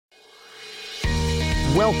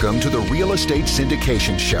Welcome to the Real Estate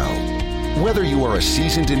Syndication Show. Whether you are a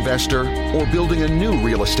seasoned investor or building a new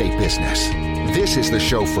real estate business, this is the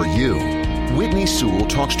show for you. Whitney Sewell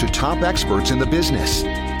talks to top experts in the business.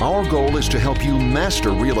 Our goal is to help you master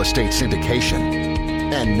real estate syndication.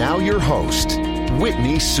 And now your host,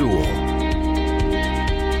 Whitney Sewell.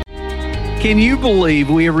 Can you believe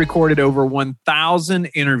we have recorded over 1,000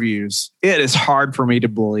 interviews? It is hard for me to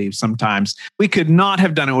believe sometimes. We could not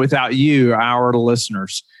have done it without you, our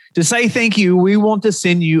listeners. To say thank you, we want to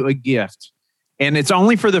send you a gift. And it's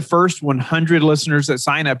only for the first 100 listeners that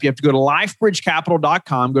sign up. You have to go to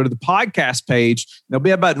lifebridgecapital.com, go to the podcast page. There'll be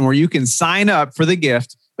a button where you can sign up for the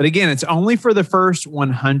gift. But again, it's only for the first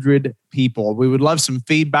 100 people. We would love some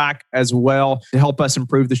feedback as well to help us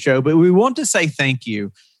improve the show. But we want to say thank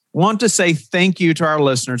you. Want to say thank you to our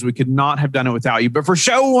listeners. We could not have done it without you. But for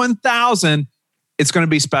show 1,000, it's going to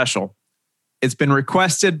be special. It's been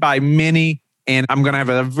requested by many, and I'm going to have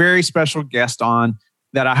a very special guest on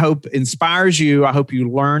that I hope inspires you. I hope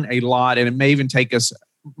you learn a lot, and it may even take us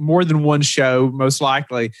more than one show, most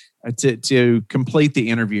likely, to complete the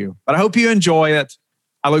interview. But I hope you enjoy it.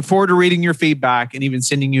 I look forward to reading your feedback and even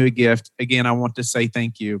sending you a gift. Again, I want to say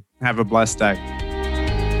thank you. Have a blessed day.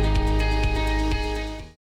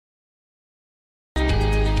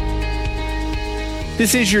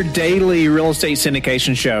 This is your daily real estate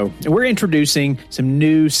syndication show. And we're introducing some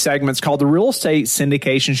new segments called the Real Estate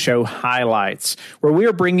Syndication Show Highlights, where we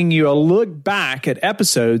are bringing you a look back at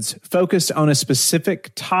episodes focused on a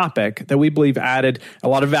specific topic that we believe added a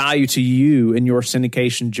lot of value to you in your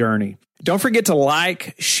syndication journey. Don't forget to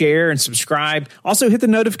like, share, and subscribe. Also, hit the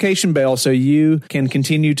notification bell so you can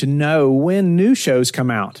continue to know when new shows come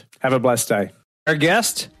out. Have a blessed day. Our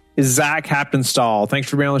guest is Zach Haptonstall. Thanks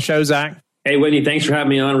for being on the show, Zach. Hey, Whitney, thanks for having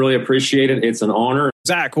me on. Really appreciate it. It's an honor.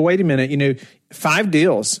 Zach, well, wait a minute. 5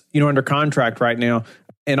 deals, under contract right now,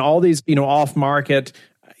 and all these, off market.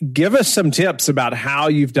 Give us some tips about how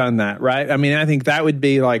you've done that, right? I mean, I think that would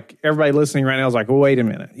be like everybody listening right now is like, well, wait a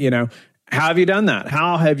minute, how have you done that?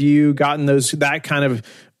 How have you gotten that kind of,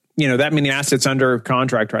 that many assets under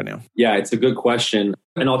contract right now? Yeah, it's a good question.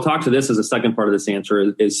 And I'll talk to this as a second part of this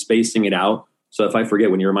answer is spacing it out. So if I forget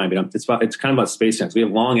when you remind me, it's kind of about spacing. So we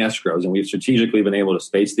have long escrows and we've strategically been able to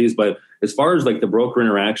space these. But as far as like the broker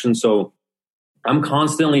interaction, so I'm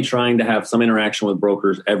constantly trying to have some interaction with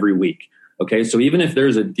brokers every week. Okay. So even if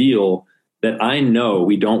there's a deal that I know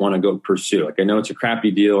we don't want to go pursue, like I know it's a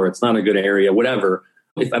crappy deal or it's not a good area, whatever.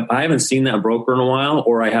 If I haven't seen that broker in a while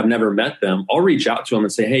or I have never met them, I'll reach out to them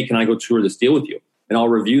and say, hey, can I go tour this deal with you? And I'll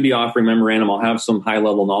review the offering memorandum. I'll have some high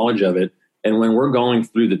level knowledge of it. And when we're going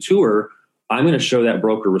through the tour, I'm going to show that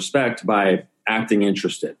broker respect by acting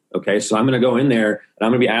interested. Okay. So I'm going to go in there and I'm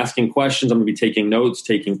going to be asking questions. I'm going to be taking notes,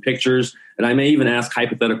 taking pictures, and I may even ask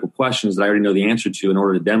hypothetical questions that I already know the answer to in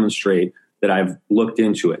order to demonstrate that I've looked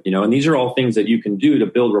into it, and these are all things that you can do to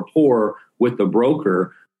build rapport with the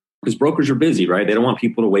broker because brokers are busy, right? They don't want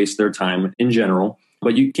people to waste their time in general,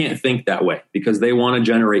 but you can't think that way because they want to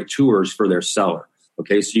generate tours for their seller.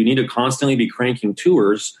 Okay. So you need to constantly be cranking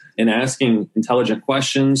tours and asking intelligent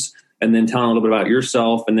questions and then telling a little bit about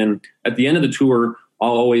yourself. And then at the end of the tour, I'll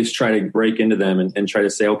always try to break into them and try to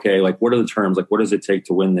say, okay, like what are the terms? Like what does it take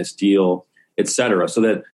to win this deal, et cetera, so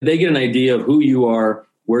that they get an idea of who you are,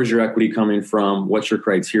 where's your equity coming from, what's your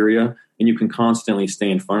criteria, and you can constantly stay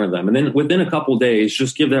in front of them. And then within a couple of days,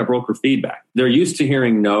 just give that broker feedback. They're used to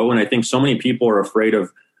hearing no. And I think so many people are afraid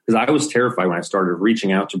of, because I was terrified when I started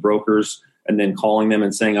reaching out to brokers and then calling them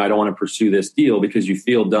and saying, I don't want to pursue this deal because you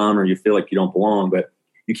feel dumb or you feel like you don't belong. But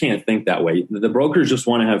you can't think that way. The brokers just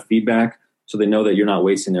want to have feedback so they know that you're not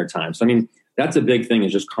wasting their time. So, that's a big thing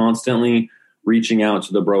is just constantly reaching out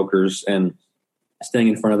to the brokers and staying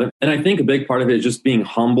in front of them. And I think a big part of it is just being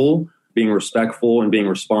humble, being respectful, and being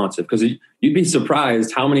responsive. Because you'd be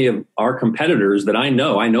surprised how many of our competitors that I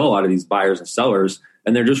know a lot of these buyers and sellers,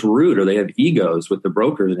 and they're just rude or they have egos with the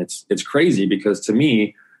brokers. And it's crazy because to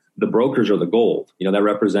me, the brokers are the gold. That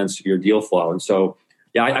represents your deal flow. And so,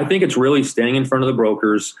 yeah, I think it's really staying in front of the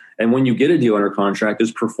brokers. And when you get a deal under contract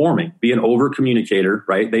is performing, be an over communicator,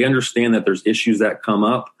 right? They understand that there's issues that come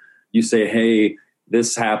up. You say, hey,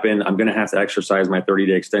 this happened. I'm going to have to exercise my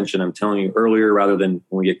 30-day extension. I'm telling you earlier rather than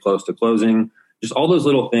when we get close to closing. Just all those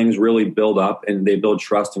little things really build up and they build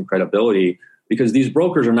trust and credibility because these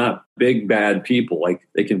brokers are not big, bad people like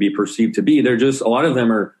they can be perceived to be. They're just, a lot of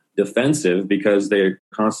them are defensive because they're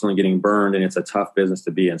constantly getting burned and it's a tough business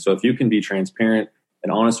to be in. So if you can be transparent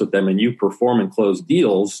and honest with them and you perform and close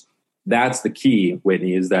deals, that's the key,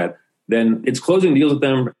 Whitney, is that then it's closing deals with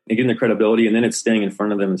them and getting the credibility, and then it's staying in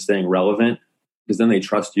front of them and staying relevant because then they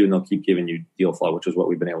trust you and they'll keep giving you deal flow, which is what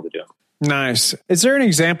we've been able to do. Nice. Is there an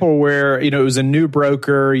example where, it was a new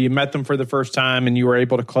broker, you met them for the first time and you were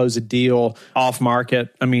able to close a deal off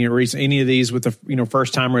market? I mean, any of these with the,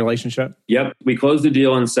 first time relationship? Yep. We closed the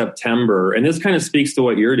deal in September. And this kind of speaks to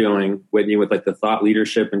what you're doing, Whitney, with like the thought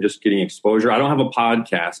leadership and just getting exposure. I don't have a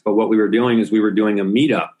podcast, but what we were doing is we were doing a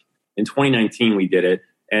meetup. In 2019, we did it.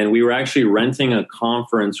 And we were actually renting a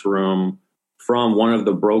conference room from one of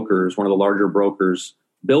the larger brokers'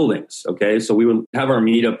 buildings. Okay. So we would have our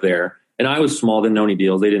meetup there. And I was small, didn't know any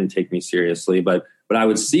deals. They didn't take me seriously, but I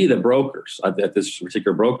would see the brokers at this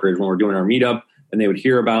particular brokerage when we're doing our meetup, and they would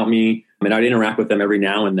hear about me. I mean, I'd interact with them every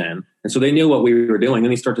now and then. And so they knew what we were doing.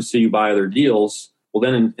 And they start to see you buy other deals. Well,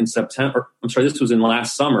 then in September, this was in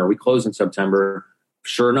last summer. We closed in September.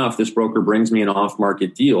 Sure enough, this broker brings me an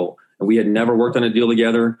off-market deal. And we had never worked on a deal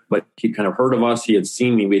together, but he'd kind of heard of us. He had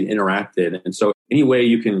seen me. We had interacted. And so any way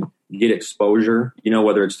you can get exposure,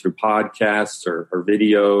 whether it's through podcasts or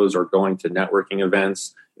videos or going to networking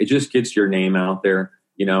events, it just gets your name out there,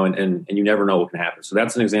 and you never know what can happen. So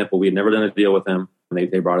that's an example. We had never done a deal with them, and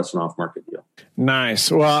they brought us an off-market deal. Nice.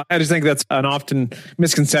 Well, I just think that's an often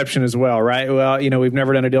misconception as well, right? Well, we've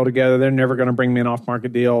never done a deal together. They're never going to bring me an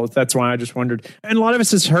off-market deal. That's why I just wondered. And a lot of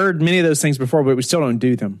us has heard many of those things before, but we still don't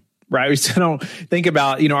do them. Right. We still don't think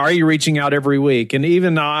about, are you reaching out every week? And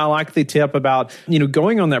even I like the tip about,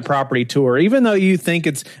 going on that property tour, even though you think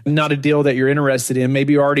it's not a deal that you're interested in,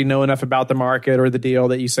 maybe you already know enough about the market or the deal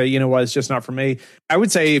that you say, it's just not for me. I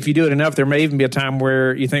would say if you do it enough, there may even be a time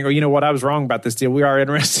where you think, I was wrong about this deal. We are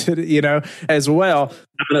interested, as well.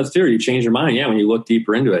 Happens too. You change your mind. Yeah. When you look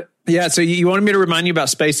deeper into it. Yeah. So you wanted me to remind you about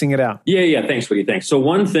spacing it out. Yeah. Thanks, Woody. Thanks. So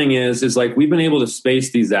one thing is like we've been able to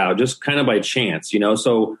space these out just kind of by chance,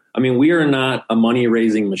 So, we are not a money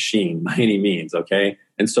raising machine by any means. Okay.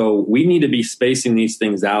 And so we need to be spacing these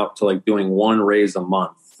things out to like doing one raise a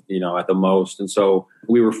month, at the most. And so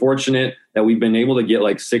we were fortunate that we've been able to get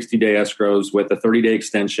like 60-day escrows with a 30-day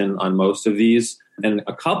extension on most of these. And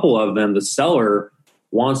a couple of them, the seller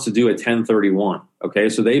wants to do a 1031. Okay.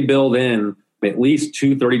 So they build in at least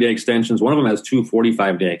two 30-day extensions. One of them has two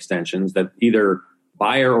 45-day extensions that either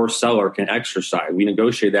buyer or seller can exercise. We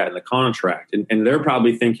negotiate that in the contract. And they're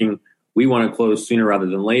probably thinking, we want to close sooner rather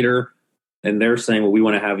than later. And they're saying, well, we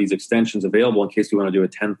want to have these extensions available in case we want to do a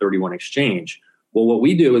 1031 exchange. Well, what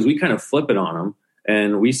we do is we kind of flip it on them.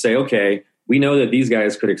 And we say, okay, we know that these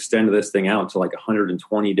guys could extend this thing out to like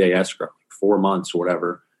 120-day escrow, 4 months or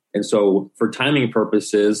whatever. And so for timing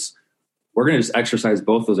purposes, we're going to just exercise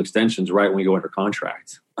both those extensions right when we go under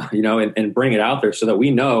contract, and bring it out there so that we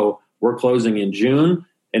know we're closing in June.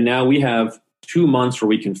 And now we have 2 months where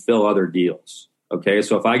we can fill other deals. Okay.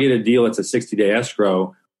 So if I get a deal that's a 60-day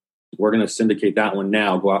escrow, we're going to syndicate that one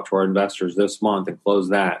now, go out to our investors this month and close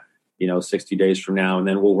that, 60 days from now. And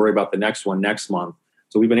then we'll worry about the next one next month.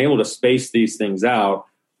 So we've been able to space these things out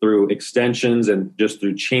through extensions and just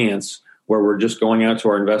through chance, where we're just going out to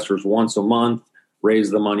our investors once a month, raise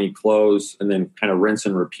the money, close, and then kind of rinse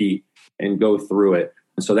and repeat and go through it.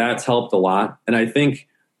 And so that's helped a lot. And I think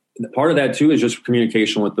part of that too is just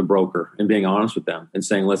communication with the broker and being honest with them and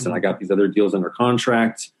saying, listen, I got these other deals under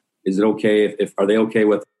contract. Is it okay if are they okay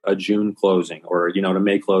with a June closing or, a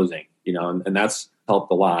May closing, and that's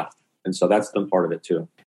helped a lot. And so that's been part of it too.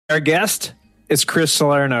 Our guest is Chris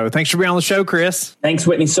Salerno. Thanks for being on the show, Chris. Thanks,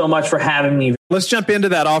 Whitney, so much for having me. Let's jump into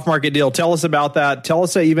that off-market deal. Tell us about that. Tell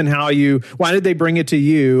us even why did they bring it to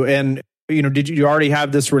you? And, did you already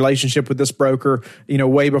have this relationship with this broker,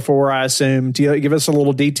 way before, I assume? Give us a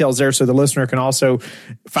little details there so the listener can also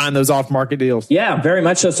find those off-market deals. Yeah, very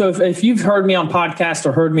much so. So if you've heard me on podcast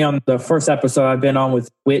or heard me on the first episode I've been on with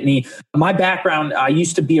Whitney, my background, I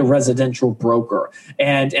used to be a residential broker.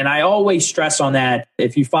 And I always stress on that.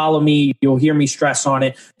 If you follow me, you'll hear me stress on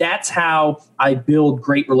it. That's how I build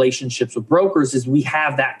great relationships with brokers, is we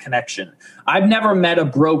have that connection. I've never met a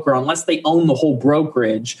broker, unless they own the whole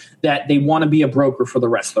brokerage, that they want to be a broker for the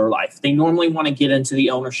rest of their life. They normally want to get into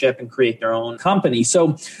the ownership and create their own company.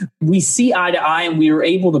 So we see eye to eye, and we were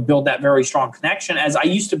able to build that very strong connection, as I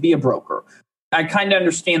used to be a broker. I kind of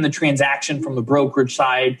understand the transaction from the brokerage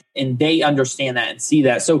side, and they understand that and see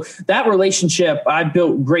that. So that relationship, I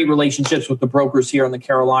built great relationships with the brokers here in the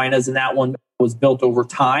Carolinas, and that one was built over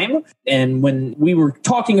time. And when we were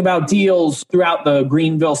talking about deals throughout the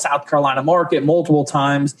Greenville, South Carolina market multiple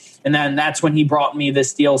times, and then that's when he brought me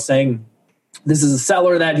this deal saying, this is a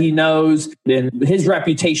seller that he knows, and his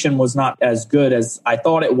reputation was not as good as I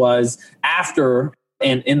thought it was after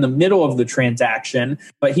and in the middle of the transaction,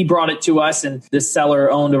 but he brought it to us, and this seller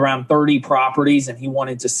owned around 30 properties, and he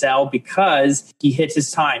wanted to sell because he hit his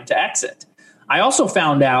time to exit. I also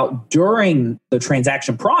found out during the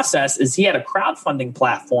transaction process is he had a crowdfunding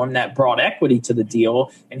platform that brought equity to the deal,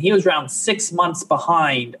 and he was around 6 months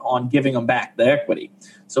behind on giving them back the equity.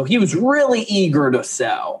 So he was really eager to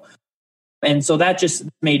sell. And so that just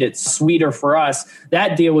made it sweeter for us.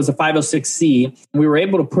 That deal was a 506C. We were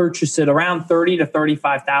able to purchase it around $30,000 to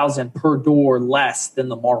 $35,000 per door less than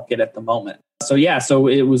the market at the moment. So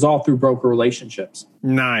it was all through broker relationships.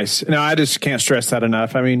 Nice. No, I just can't stress that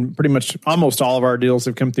enough. I mean, pretty much almost all of our deals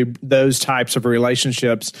have come through those types of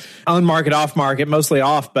relationships, on market, off market, mostly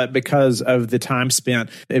off, but because of the time spent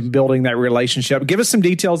in building that relationship. Give us some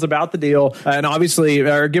details about the deal, and obviously,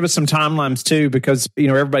 or give us some timelines too, because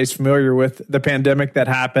everybody's familiar with the pandemic that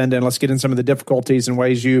happened, and let's get in some of the difficulties and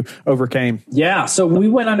ways you overcame. Yeah. So we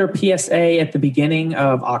went under PSA at the beginning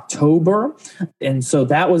of October, and so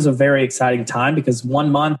that was a very exciting time because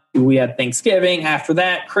 1 month we had Thanksgiving, after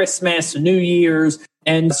that Christmas, New Year's.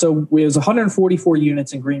 And so it was 144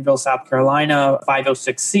 units in Greenville, South Carolina,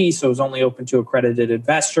 506C, so it was only open to accredited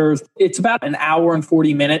investors. It's about an hour and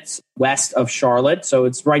 40 minutes west of Charlotte, so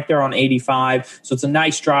it's right there on 85. So it's a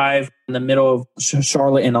nice drive in the middle of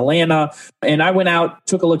Charlotte and Atlanta. And I went out,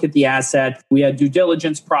 took a look at the asset. We had due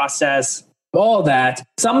diligence process, all that.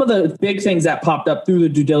 Some of the big things that popped up through the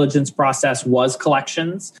due diligence process was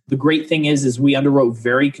collections. The great thing is we underwrote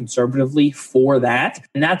very conservatively for that.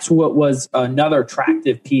 And that's what was another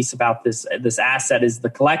attractive piece about this asset is the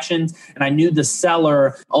collections. And I knew the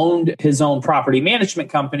seller owned his own property management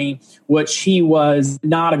company, which he was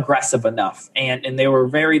not aggressive enough. And they were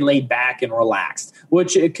very laid back and relaxed,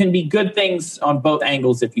 which it can be good things on both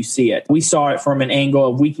angles if you see it. We saw it from an angle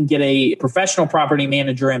of we can get a professional property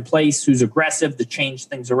manager in place who's aggressive to change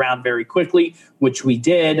things around very quickly, which we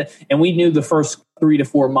did. And we knew the first 3 to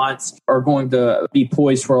 4 months are going to be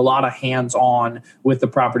poised for a lot of hands-on with the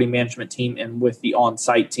property management team and with the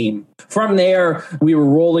on-site team. From there, we were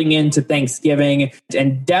rolling into Thanksgiving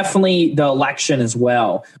and definitely the election as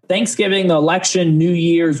well. Thanksgiving, the election, New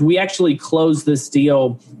Year's, we actually closed this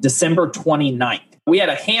deal December 29th. We had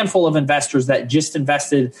a handful of investors that just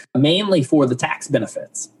invested mainly for the tax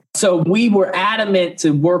benefits. So we were adamant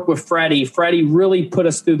to work with Freddie. Freddie really put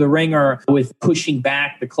us through the ringer with pushing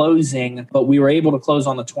back the closing, but we were able to close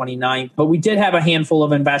on the 29th. But we did have a handful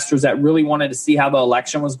of investors that really wanted to see how the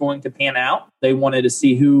election was going to pan out. They wanted to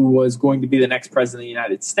see who was going to be the next president of the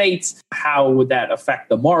United States. How would that affect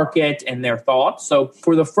the market and their thoughts? So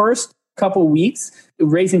for the first couple weeks,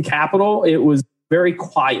 raising capital, it was very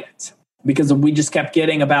quiet, because we just kept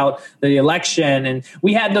getting about the election. And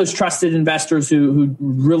we had those trusted investors who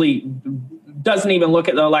really doesn't even look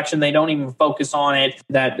at the election. They don't even focus on it,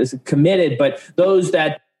 that is committed. But those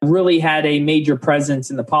that really had a major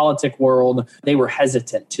presence in the politic world, they were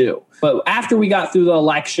hesitant too. But after we got through the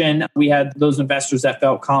election, we had those investors that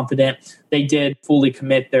felt confident. They did fully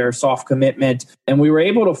commit their soft commitment. And we were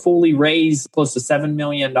able to fully raise close to $7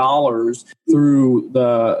 million through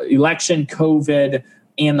the election, COVID,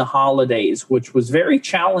 and the holidays, which was very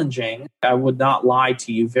challenging. I would not lie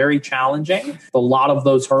to you, very challenging. A lot of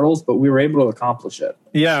those hurdles, but we were able to accomplish it.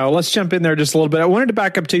 Yeah, well, let's jump in there just a little bit. I wanted to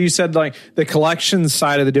back up to, you said like the collections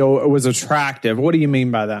side of the deal was attractive. What do you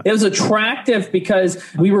mean by that? It was attractive because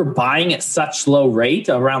we were buying at such low rate,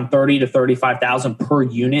 around $30,000 to $35,000 per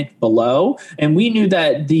unit below. And we knew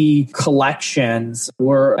that the collections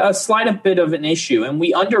were a slight bit of an issue, and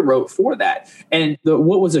we underwrote for that. And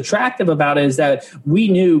what was attractive about it is that we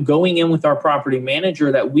knew going in with our property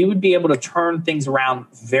manager that we would be able to turn things around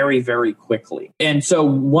very, very quickly. And so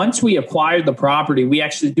once we acquired the property, we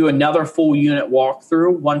actually do another full unit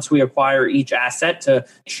walkthrough once we acquire each asset to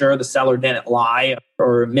ensure the seller didn't lie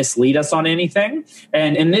or mislead us on anything.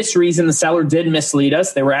 And in this reason, the seller did mislead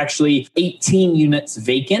us. There were actually 18 units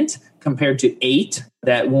vacant compared to 8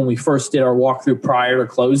 that when we first did our walkthrough prior to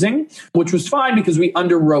closing, which was fine because we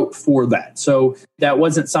underwrote for that. So that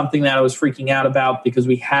wasn't something that I was freaking out about because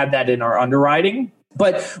we had that in our underwriting.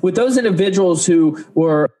 But with those individuals who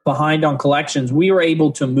were behind on collections, we were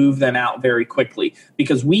able to move them out very quickly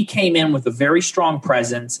because we came in with a very strong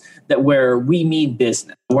presence that where we mean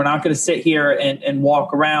business. We're not going to sit here and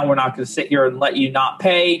walk around. We're not going to sit here and let you not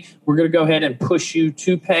pay. We're going to go ahead and push you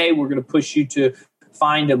to pay. We're going to push you to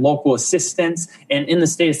find a local assistance. And in the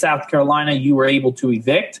state of South Carolina, you were able to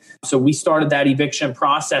evict. So we started that eviction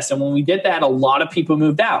process. And when we did that, a lot of people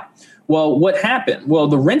moved out. Well, what happened? Well,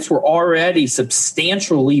 the rents were already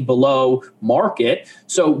substantially below market.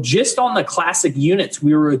 So just on the classic units,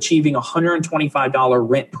 we were achieving $125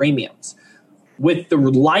 rent premiums. With the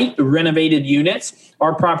light renovated units,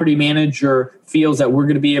 our property manager feels that we're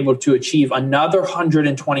going to be able to achieve another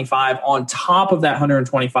 125 on top of that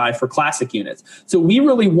 125 for classic units. So we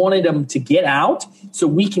really wanted them to get out so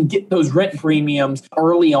we can get those rent premiums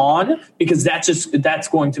early on, because that's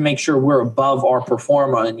going to make sure we're above our pro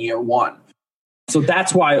forma in year one. So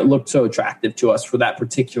that's why it looked so attractive to us for that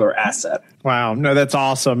particular asset. Wow. No, that's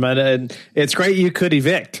awesome. And it's great you could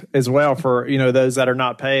evict as well for, those that are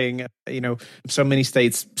not paying. So many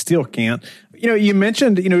states still can't. You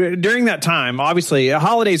mentioned, during that time, obviously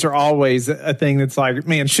holidays are always a thing that's like,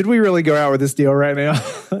 man, should we really go out with this deal right now?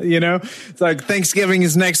 It's like Thanksgiving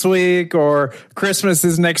is next week or Christmas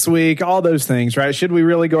is next week, all those things, right? Should we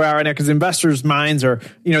really go out right now? Because investors' minds are,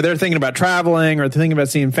 they're thinking about traveling or thinking about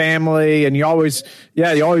seeing family. And you always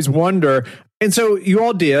wonder. And so you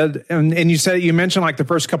all did, and you mentioned like the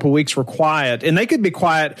first couple of weeks were quiet, and they could be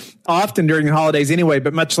quiet often during the holidays anyway,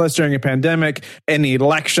 but much less during a pandemic and the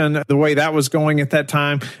election, the way that was going at that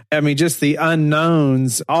time. I mean, just the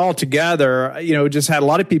unknowns altogether, just had a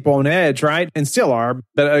lot of people on edge, right? And still are,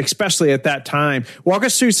 but especially at that time. Walk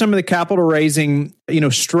us through some of the capital raising,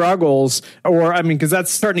 struggles, because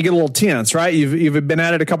that's starting to get a little tense, right? You've been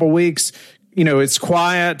at it a couple of weeks. It's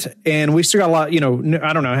quiet and we still got a lot,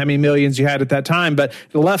 I don't know how many millions you had at that time, but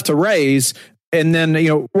left to raise. And then,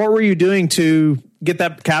 what were you doing to get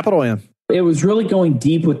that capital in? It was really going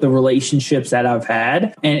deep with the relationships that I've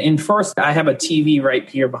had. And first, I have a TV right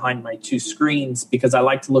here behind my two screens because I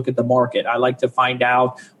like to look at the market. I like to find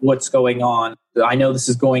out what's going on. I know this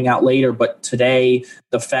is going out later, but today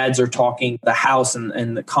the Feds are talking, the House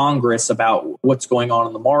and the Congress, about what's going on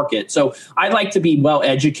in the market. So I like to be well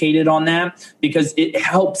educated on that because it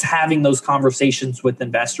helps having those conversations with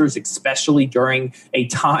investors, especially during a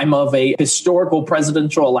time of a historical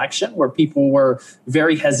presidential election where people were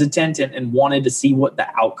very hesitant and wanted to see what the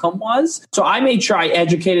outcome was. So I made sure I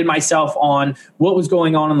educated myself on what was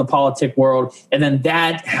going on in the politic world. And then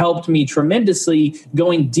that helped me tremendously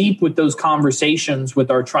going deep with those conversations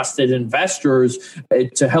with our trusted investors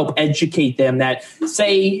to help educate them that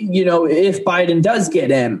say, if Biden does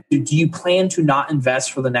get in, do you plan to not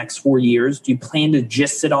invest for the next 4 years? Do you plan to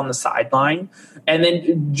just sit on the sideline? And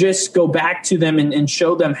then just go back to them and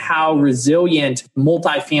show them how resilient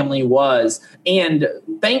multifamily was. And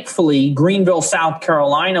thankfully, Greenville, South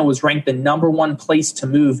Carolina was ranked the #1 place to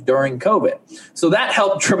move during COVID. So that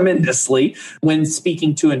helped tremendously when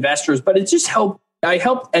speaking to investors, but it just I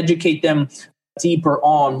helped educate them deeper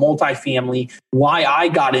on multifamily, why I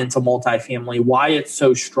got into multifamily, why it's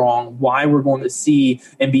so strong, why we're going to see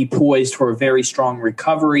and be poised for a very strong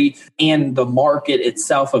recovery, and the market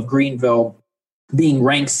itself of Greenville being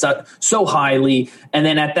ranked so highly. And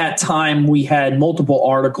then at that time, we had multiple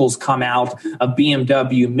articles come out of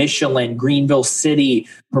BMW, Michelin, Greenville City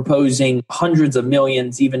proposing hundreds of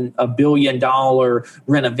millions, even $1 billion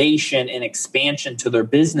renovation and expansion to their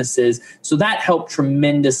businesses. So that helped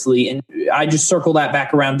tremendously. And I just circle that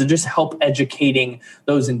back around to just help educating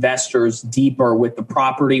those investors deeper with the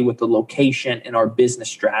property, with the location, and our business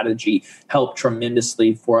strategy helped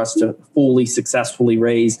tremendously for us to fully successfully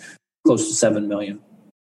raise close to $7 million.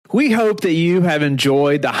 We hope that you have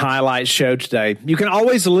enjoyed the highlight show today. You can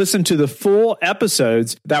always listen to the full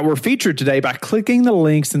episodes that were featured today by clicking the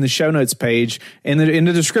links in the show notes page in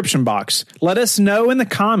the description box. Let us know in the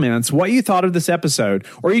comments what you thought of this episode,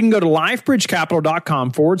 or you can go to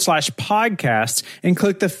lifebridgecapital.com/podcasts and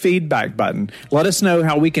click the feedback button. Let us know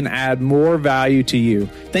how we can add more value to you.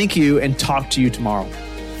 Thank you, and talk to you tomorrow.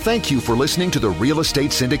 Thank you for listening to the Real Estate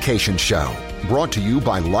Syndication Show, brought to you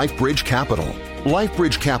by LifeBridge Capital.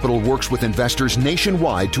 LifeBridge Capital works with investors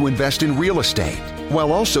nationwide to invest in real estate,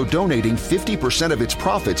 while also donating 50% of its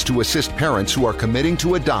profits to assist parents who are committing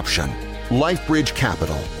to adoption. LifeBridge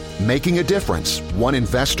Capital, making a difference, one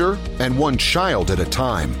investor and one child at a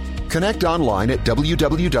time. Connect online at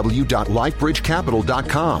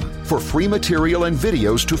www.lifebridgecapital.com for free material and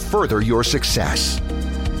videos to further your success.